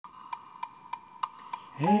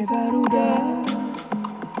Hei barudak,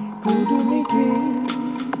 kudu mikir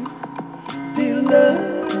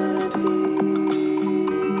dileti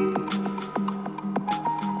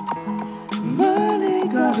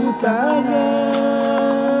maneka hutangan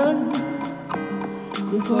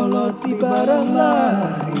ku koloti barang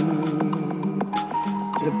lain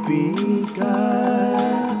tepikan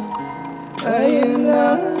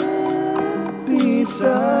ayeuna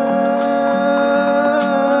pisan.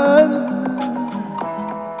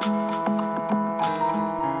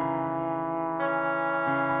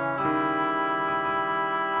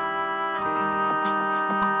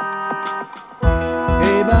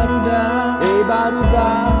 Hei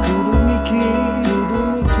barudak, kudu mikir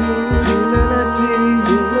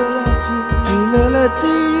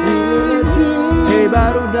dileleti. Hei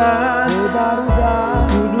barudak,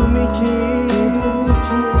 kudu mikir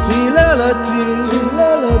dileleti.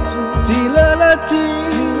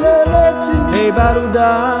 Hei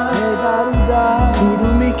barudak, kudu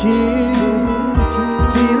mikir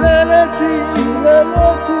dileleti.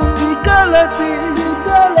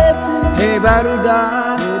 Hei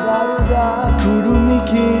barudak, kudu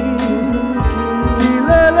mikir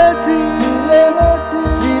dileleti.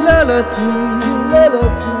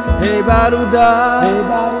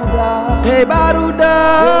 Hei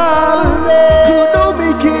barudak, kudu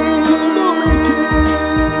mikir.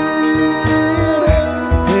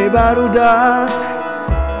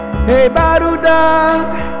 Hei barudak,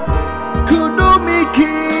 kudu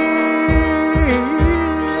mikir.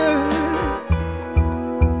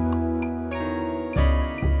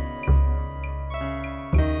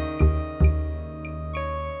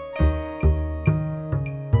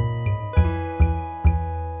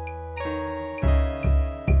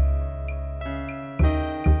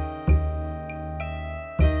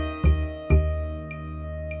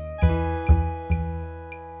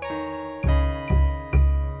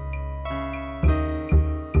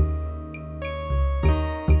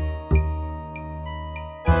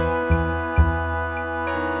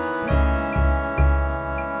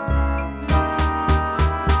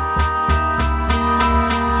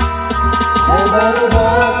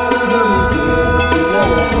 Barudak, kudu mikir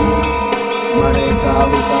dileleti maneka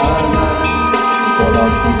hutangan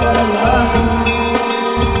koloti barang lain.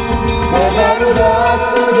 Hei barudak,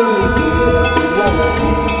 kudu mikir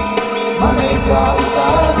dileleti maneka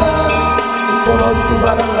hutangan koloti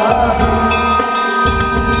barang lain.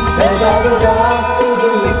 Hei barudak, kudu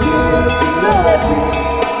mikir dileleti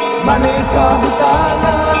maneka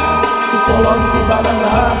hutangan koloti barang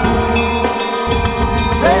lain.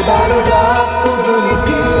 Hei barudak, kudu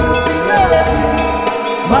mikir dileleti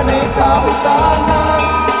maneka hutangan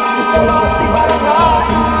koloti barang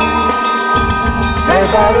lain. Hei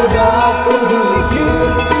barudak, kudu mikir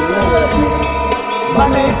dileleti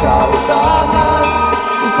maneka hutangan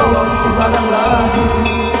koloti barang lain.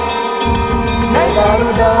 Hei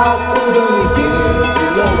barudak, kudu mikir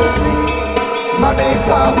dileleti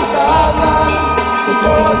maneka hutangan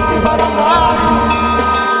koloti barang lain.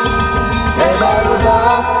 Hei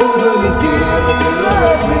barudak, kudu mikir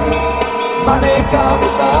dileleti maneka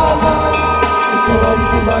hutangan